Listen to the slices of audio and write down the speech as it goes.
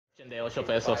De 8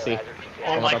 pesos, sí.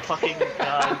 Oh my fucking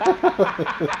god.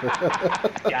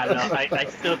 Yeah, no, I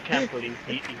still can't believe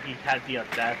he had the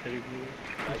audacity.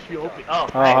 Oh,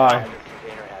 hi.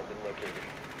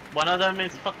 one of them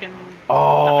is fucking.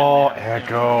 Oh, up in there,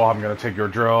 Echo, I'm gonna take your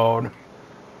drone.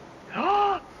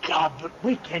 Oh god, but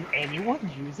wait, can anyone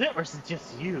use it or is it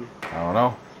just you? I don't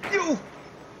know.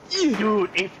 Dude,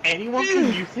 if anyone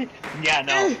can use it, yeah,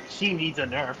 no, she needs a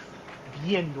nerf.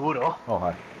 Bien duro. Oh,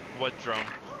 hi. What drone?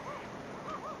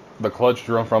 The clutch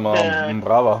drone from The-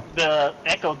 Brava. The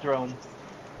Echo drones.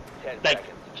 Like,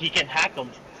 he can hack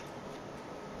them.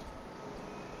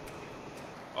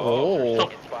 Oh.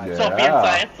 So Yeah.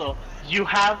 piensa eso. You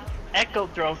have Echo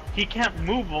drones, he can't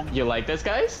move them, You like this,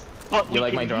 guys? but You we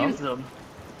like can my drone? use them.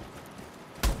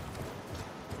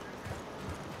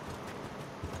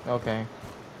 Okay.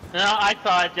 No, I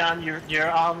thought, John,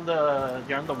 you're on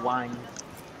the wine.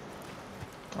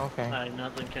 Okay.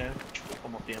 Nothing cares.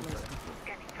 Como siempre.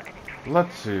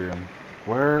 Let's see.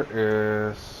 Where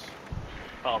is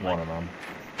Oh my. one of them?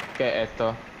 ¿Qué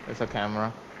esto? It's a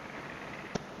camera.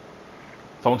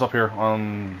 Someone's up here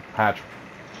on hatch.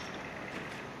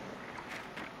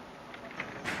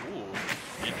 Ooh,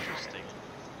 interesting.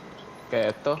 ¿Qué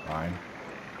esto? Fine.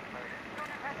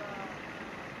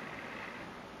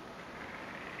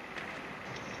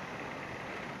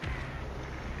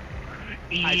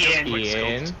 I just Ian. quick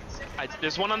Ian. scoped.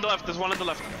 There's one on the left. There's one on the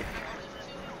left.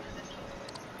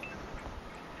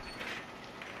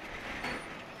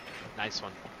 Nice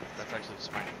one. That's actually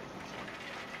smart.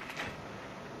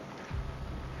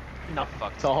 No.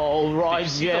 Fuck. It's all right, Did you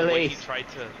see the way he Jeli. tried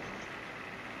to?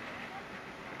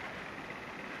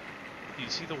 Did you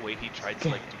see the way he tried to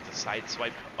like do the side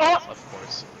swipe? Oh! Of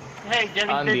course. Hey,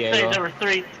 Jenny And did say Diego. there were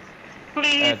 3.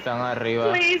 Please, Están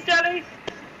arriba. please, Jenny.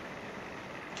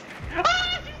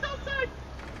 Ah, she's outside.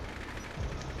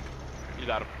 You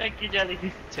got him. Thank you, Jenny.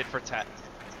 Tit for tat.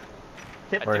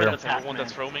 Tip I for Right think the here. that's tap, everyone man.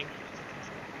 that's roaming.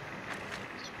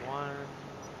 There's one.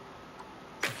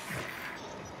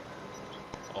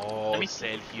 Oh, Let me-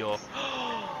 Sergio.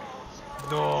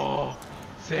 No.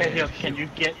 Sergio, can you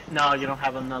get? No, you don't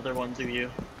have another one, do you?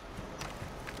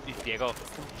 Diego,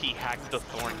 he hacked the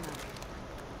thorn.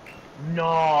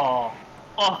 No.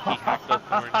 Oh. He hacked the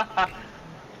thorn.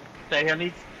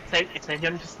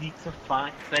 Sergio just needs to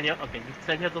find. Sergio, okay,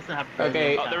 Sergio doesn't have.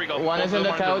 Okay, Oh, there we go. one Both is of in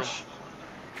the them are in the room. couch.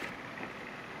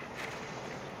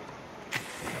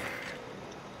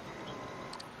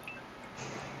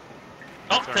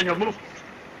 Oh, Sergio, move.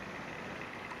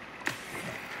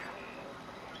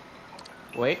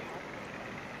 Wait.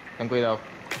 Ten cuidado.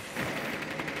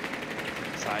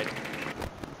 Side.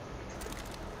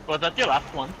 Was that your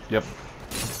last one? Yep.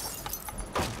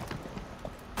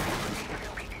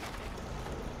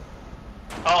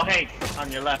 Oh, hey,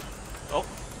 on your left. Oh.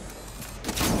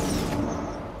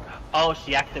 Oh,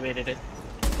 she activated it.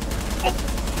 Oh.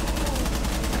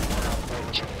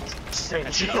 I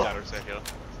see you got her, Sergio.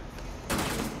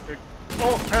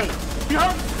 Oh, hey.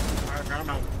 Never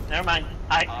mind. Never mind.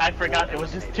 I forgot. It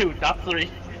was just 2, not 3.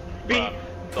 The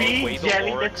way the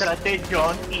Jelly Oryx- de traté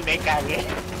John y me cagué.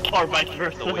 Or vice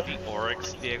versa. The way the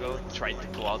Oryx, Diego, tried to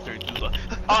go out there and do the.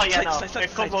 Oh yeah, no. Side,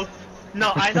 it's como-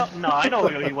 No, I know. No, I know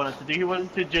what he wanted to do. He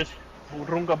wanted to just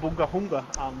runga bunga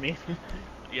hunga on me.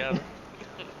 Yeah.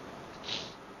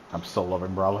 I'm still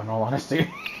loving Brava in all honesty.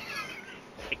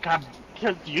 I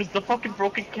can't use the fucking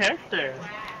broken character.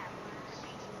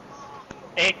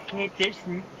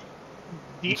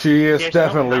 She is there's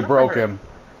definitely no counter for her. broken.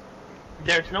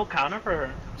 There's no counter for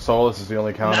her. Solus is the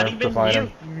only counter Not to even fight you.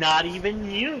 her. Not even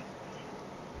you.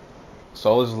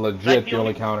 Solus is legit Like the the only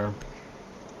only- counter.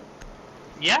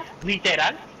 Yeah,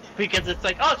 literal. Because it's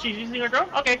like, oh, she's using her drone?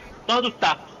 Okay, don't do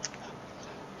stuff.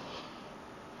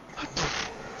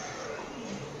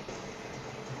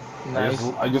 Nice.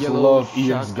 I just yellow love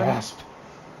Ian's shotgun. gasp.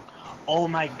 Oh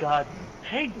my god.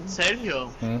 Hey, Sergio.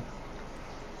 Hmm?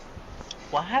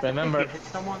 What happens Remember- if you hit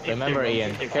someone? if Remember, they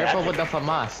Ian, rotate their careful back? with the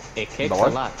FAMAS. It kicks The a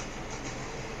what? lot.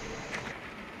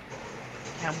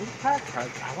 Can we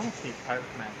private? I want to see a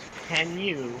private match. Can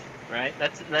you? Right?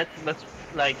 Let's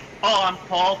like. Oh, I'm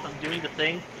false. I'm doing the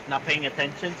thing. Not paying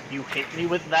attention. You hit me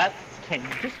with that. Can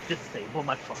you just disable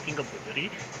my fucking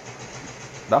ability?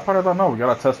 That part I don't know. We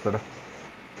gotta test it. I think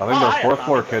Oh, they're I fourth have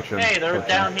floor it. kitchen. Hey, they're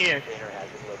down here.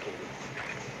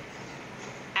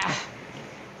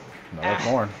 No, that's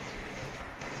more.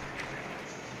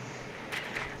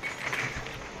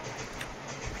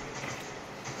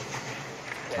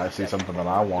 I see something that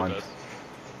I want. 5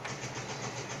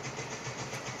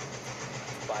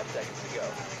 seconds to go.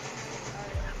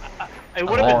 It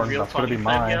would have been Orange, real that's gonna funny, be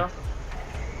mine. Sergio.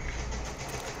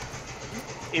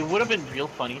 it would have been real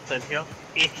funny, Sergio,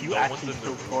 if you No one's actually in the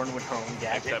killed room. Thorn with her own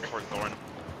gadget. Except for Thorn.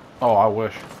 Oh, I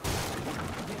wish.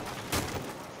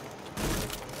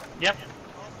 Yep.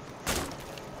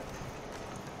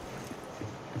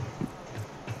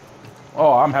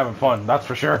 Oh, I'm having fun. That's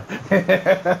for sure.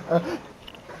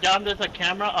 John, there's a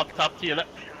camera up top to your left.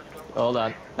 Hold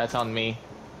on, that's on me.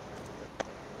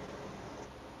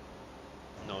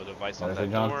 No device What on is it,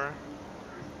 that John? door.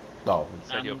 Oh,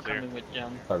 Sergio I'm clear. coming with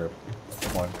John. sorry.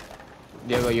 One.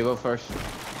 Diego, you go first.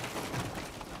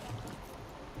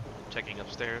 Checking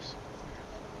upstairs.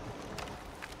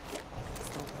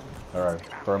 Alright,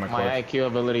 throw my My clutch. IQ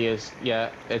ability is, yeah,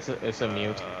 it's a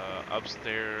mute.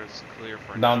 Upstairs, clear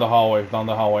for Down now. the hallway, down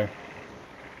the hallway.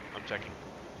 I'm checking.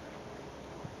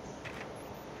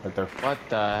 Right there. What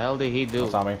the hell did he do?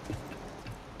 That's not me.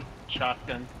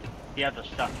 Shotgun. He has a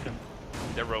shotgun.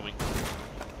 They're roaming.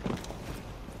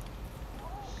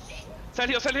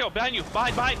 Sergio, behind you!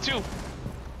 Behind, too!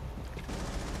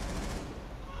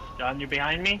 John, you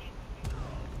behind me?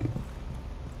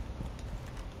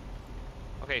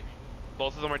 Okay,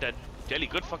 both of them are dead. Jeli,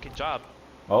 good fucking job.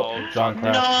 Oh, John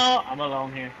crashed. No! I'm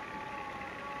alone here.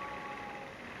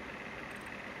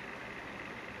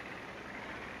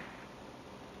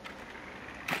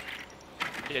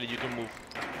 Jeli, you can move.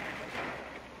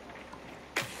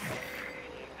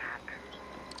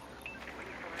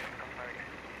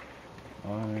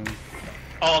 Fine.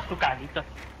 Oh, tu carita.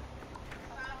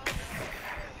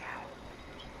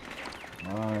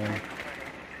 Fine.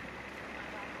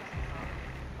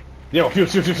 Yo,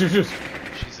 fuse.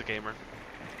 She's a gamer.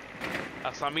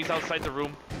 Asami's outside the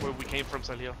room where we came from,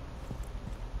 Sergio.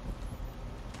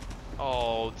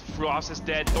 Oh, Frost is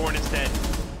dead, Thorn is dead.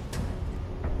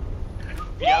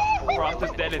 Yep, Frost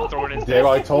is dead and Thorn is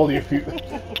Diego, dead. I told you if you...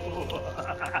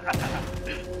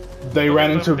 They Both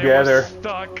ran of in them, they together. were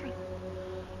stuck.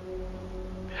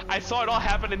 I saw it all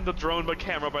happen in the drone but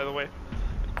camera, by the way.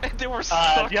 And they were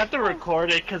stuck. You have to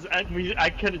record it because I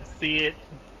couldn't see it.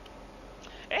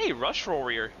 Hey, Rush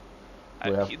Warrior.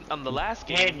 Yeah. On the last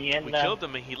game, Hey, we Nienda. killed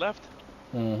him and he left.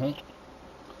 Mm-hmm.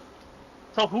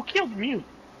 So who killed Mute?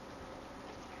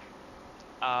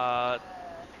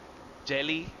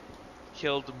 Jeli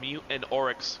killed Mute and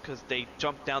Oryx because they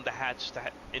jumped down the hatch to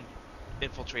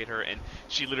infiltrate her, and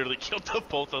she literally killed the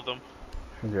both of them.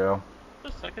 Yeah.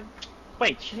 Just a second.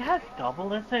 Wait, she has double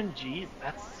SMGs?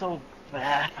 That's so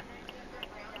bad.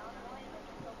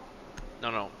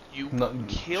 No, you No,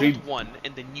 killed she- one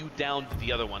and then you downed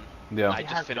the other one. Yeah. I She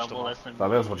just has finished them double off. SMGs.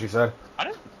 That is what she said.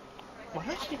 Why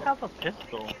does she have a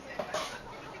pistol?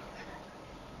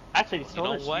 Actually, so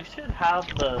know does what? she should have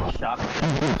the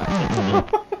shotgun.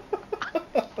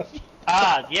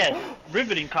 Ah, yes.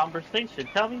 Riveting conversation.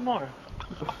 Tell me more.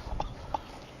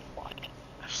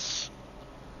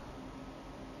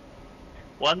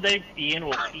 One day, Ian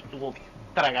will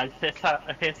tragarse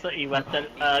eso y va a ser,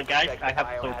 guys, I have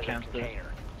throat Biohazard cancer.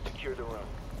 container. Secure the room.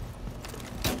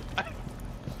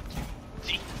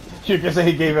 You can say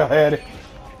he gave a head.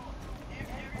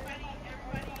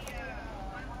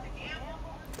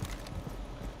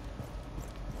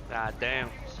 Ah, damn.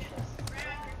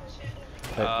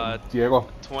 Diego,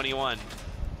 21.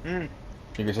 you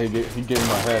can say he gave him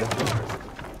a head.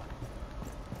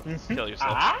 Kill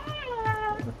yourself.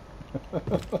 Ah!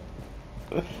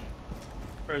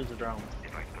 Where's the drone?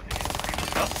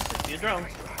 Oh, I see a drone.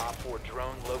 Op 4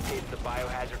 drone located the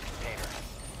biohazard container.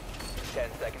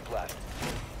 10 seconds left.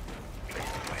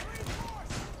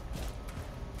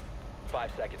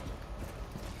 5 seconds.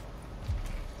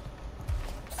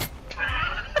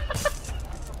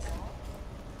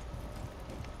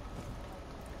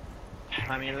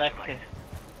 I mean, like,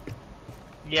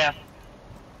 yeah.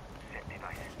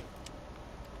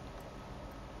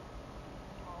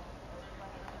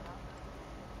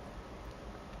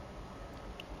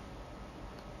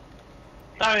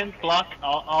 I mean, block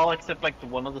all except like the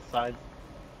one of the sides.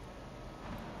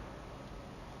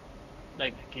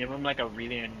 Like, give him like a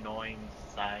really annoying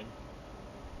side.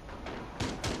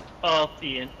 Oh,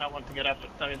 Ian, I want to get up.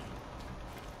 I mean,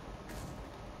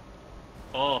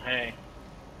 oh, hey.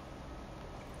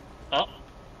 Oh,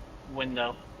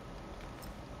 window.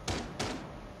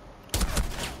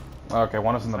 Okay,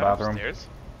 one is in the Is that bathroom. upstairs?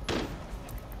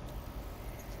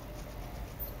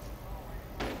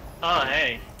 Oh,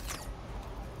 hey.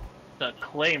 The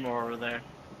claymore over there.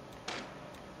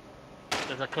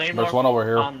 There's a claymore. There's one over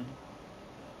here.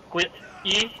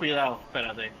 Cuidado,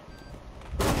 espérate.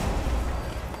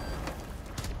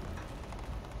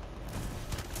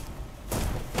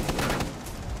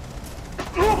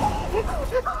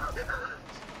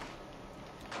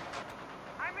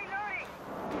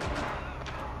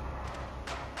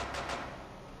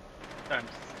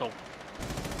 So.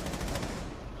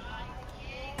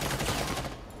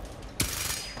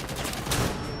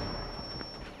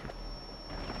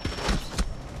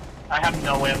 I have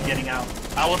no way of getting out.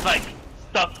 I was like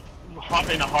stuck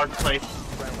in a hard place.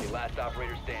 Friendly, last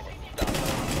operator standing. Stop.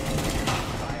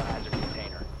 Biohazard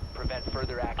container. Prevent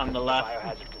further access On the to the left.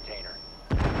 biohazard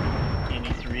container. He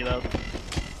needs to reload.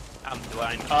 I'm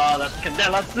blind. Oh, that's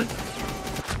Candelas.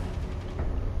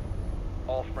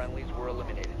 All friendlies were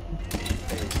eliminated.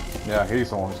 Yeah, he's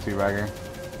the one who's teabagging.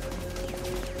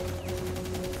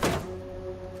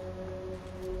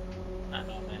 I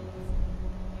know, man.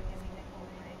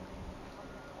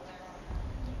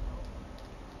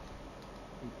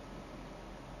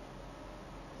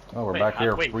 Oh, we're Wait, back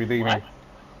here wait, redeeming. what?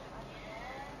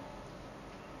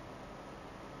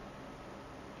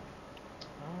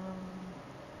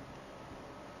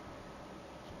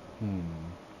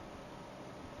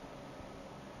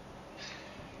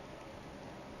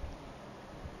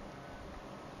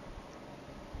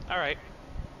 All right.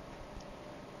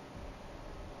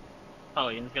 Oh,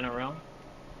 Ian's gonna roam?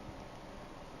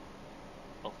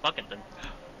 Well, fuck it then.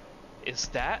 Is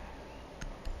that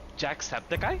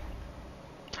Jacksepticeye?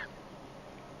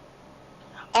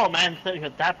 Oh man,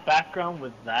 Sergio, that background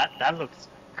with that looks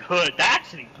good. That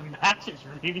actually matches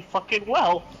really fucking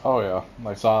well. Oh yeah,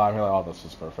 I saw that, I'm like, oh, this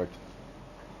is perfect.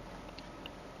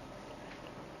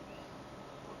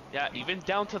 Yeah, even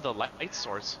down to the light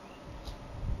source.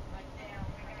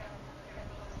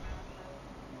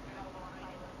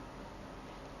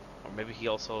 Or maybe he's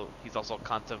also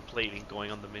contemplating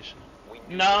going on the mission. We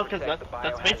need No, to because protect the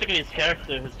that's biohazard basically his container.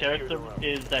 character. His Secure character the room.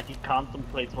 is that he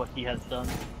contemplates what he has done.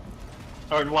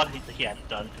 Or what he has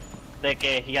done. Like,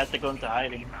 he has to go into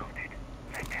hiding.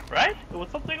 Right? It was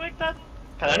something like that?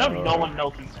 Because I know no one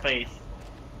knows his face.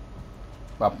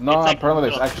 But no, It's like- apparently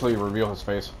they actually reveal his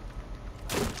face.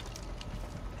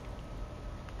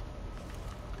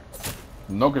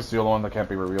 Noka's the only one that can't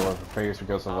be revealed his face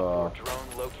because of Op 4 drone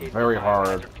located very the hard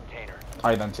biohazard container.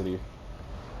 identity.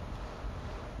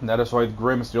 And that is why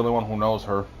Grimm's the only one who knows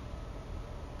her.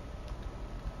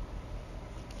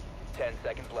 10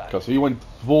 seconds left. Because he went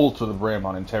full to the brim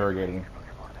on interrogating.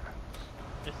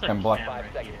 It's a And black- camera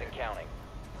 5 seconds here. and counting.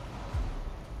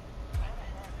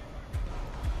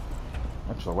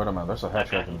 Actually, wait a minute, there's a La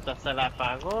headshot. cajita se la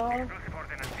apagó.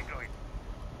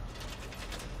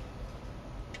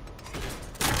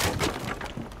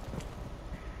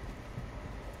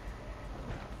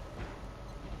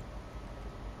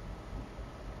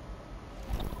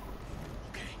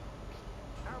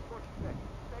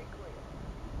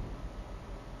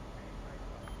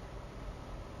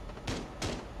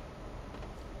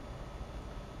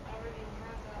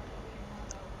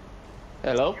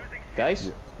 Hello,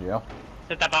 guys. Yeah.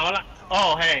 Se te apagó la...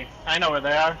 Oh, hey, I know where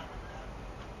they are.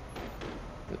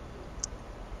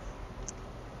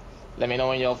 Let me know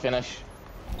when y'all finish.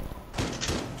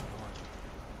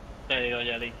 There you go,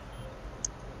 Jeli.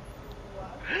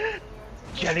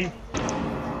 Jeli!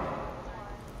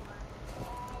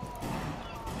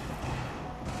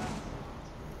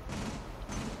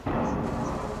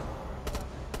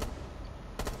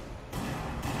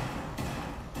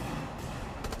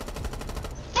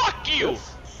 Fuck you!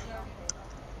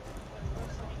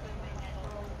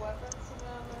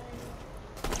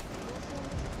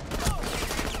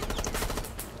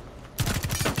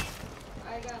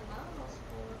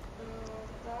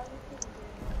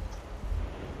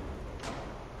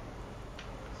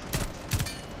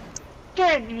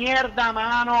 Que mierda,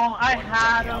 mano! I One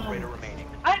had friendly operator him! remaining.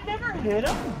 I never hit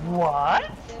him?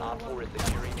 What? Op 4 is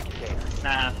securing the container.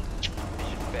 Nah, Mission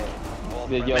failed. All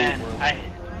Did friendlies y'all- man, were I...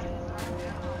 eliminated.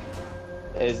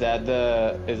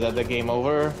 Is that the game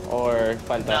over or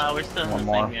falta? No, we're still in One the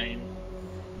more. same game.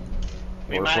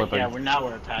 We We're might, flipping. yeah,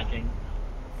 we're attacking.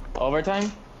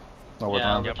 Overtime? No, we're Yeah,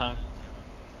 done. overtime.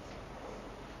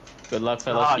 Good luck,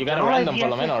 fellas. Ah, You got yo a no random le di por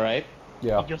lo ese- menos, right?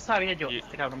 Yeah. Yo sabía, You-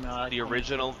 este cabrón me va a dar The con-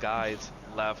 original guys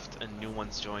left and new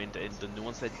ones joined, and the new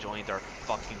ones that joined are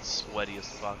fucking sweaty as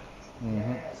fuck.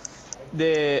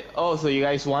 So you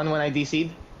guys won when I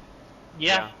DC'd?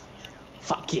 Yeah.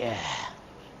 Fuck yeah.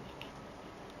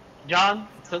 John,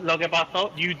 so lo que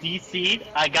pasó, you DC'd,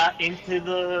 I got into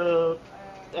the...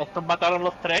 Estos mataron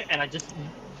los tres, and I just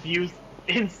fused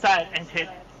inside and hit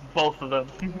both of them.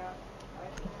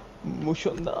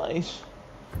 Mucho nice.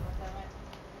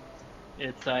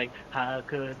 It's like, how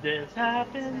could this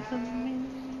happen to me?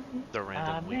 The I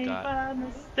random we made got. my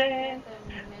mistake.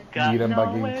 Got Beat 'em by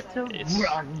nowhere geeks. to It's-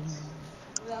 run.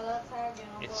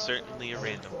 It's certainly a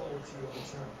random.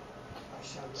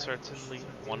 Certainly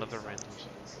one of the randoms.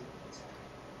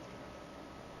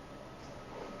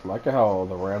 Like how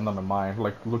the random in mine,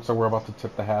 like, looks like we're about to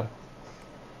tip the hat.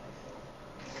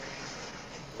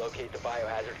 Locate the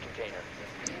biohazard container.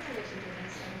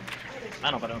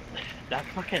 I don't know, but that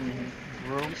fucking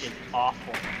room is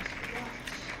awful.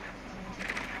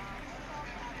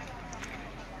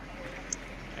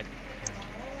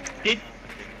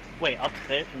 Wait,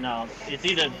 upstairs? No, it's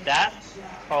either that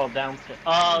or downstairs.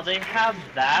 They have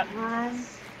that room.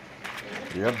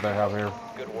 Yep, they have here.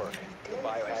 Good work. The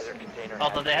biohazard container.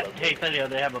 Although has they have, been hey, located. Sergio,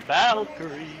 they have a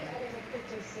Valkyrie.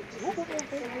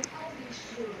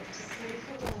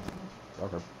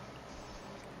 Okay.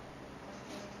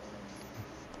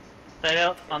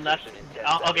 Sergio, on that.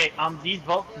 Okay, on these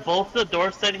both the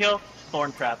doors, Sergio,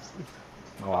 thorn traps.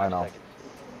 Oh, I know. Seconds.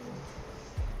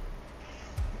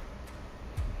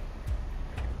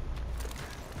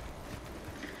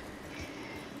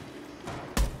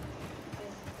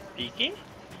 Speaking.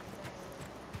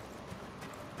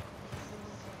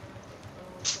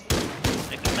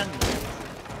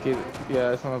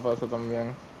 Ya, eso me pasó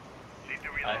también.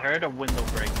 I heard a window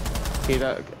break.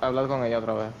 Hablar con ella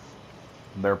otra vez.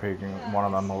 They're peeking. One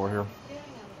of them over here.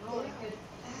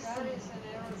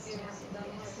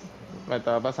 Me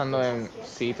estaba pasando en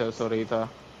citas ahorita.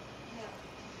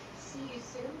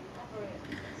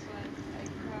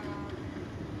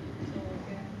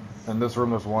 In this room,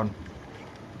 there's one.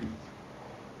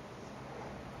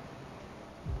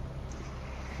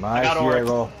 Nice, got Oryx.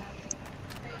 Diego.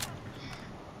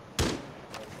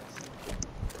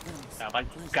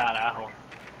 Carajo.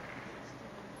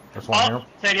 There's one here.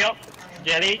 Sergio,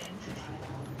 Jeli.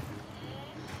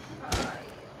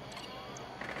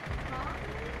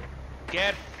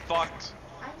 Get fucked.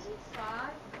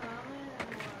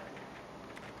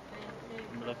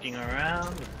 I'm looking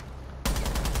around.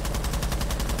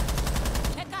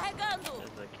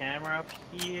 There's a camera up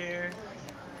here.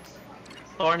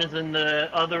 Thorn is in the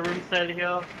other room,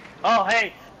 Sergio. Oh,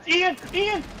 hey! Ian!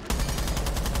 Ian!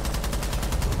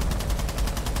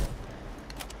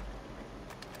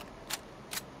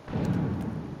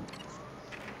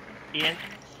 Ian?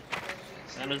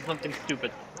 That was something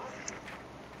stupid.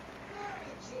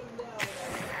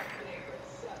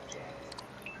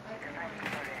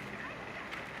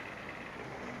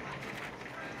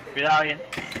 Cuidado, Ian.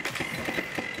 What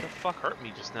the fuck hurt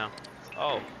me just now?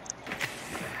 Oh.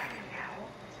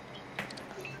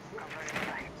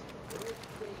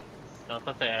 No,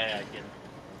 estás allá, Ian.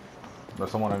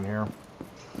 There's someone in here.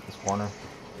 This corner.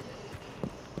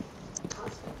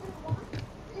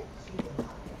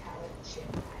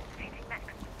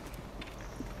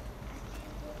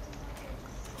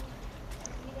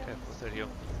 Careful, Sergio.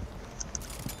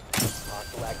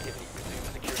 Hostile activity. Resume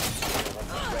security. Once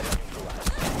ready,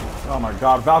 neutralized. Oh my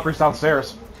god, Valkyrie's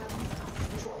downstairs.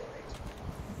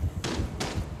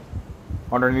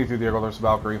 Underneath you, Diego, there's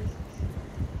Valkyrie.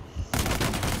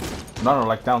 No,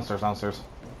 like downstairs, downstairs.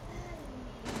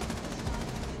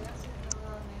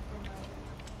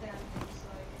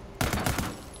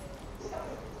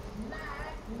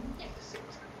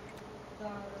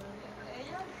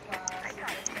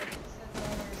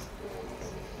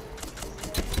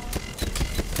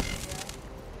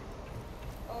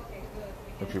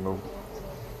 If you move.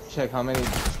 Check how many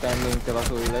standing te va a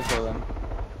subir eso, then.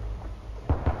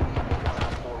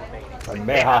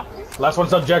 Pendeja. Last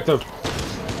one's objective.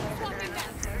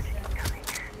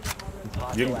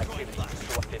 You Hostile activity.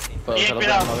 Control 15. Puedo Bien, usar los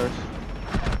cuidado. mothers.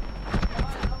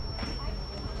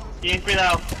 Ian,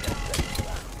 cuidado.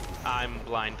 I'm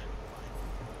blind.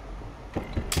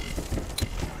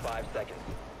 5 seconds.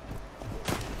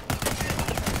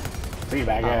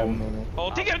 Teabag him.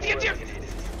 Oh, take it, take it, take it!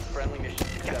 Friendly mission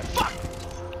successful. Fuck!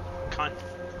 Cunt.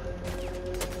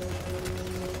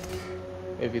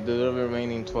 If you do the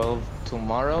remaining 12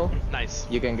 tomorrow, Nice.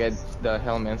 you can get the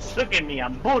helmets. Look at me,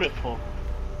 I'm beautiful.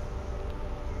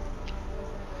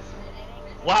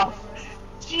 Wow.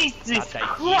 Jesus Not that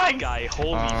Christ! guy,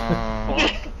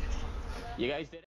 holy. You guys did it?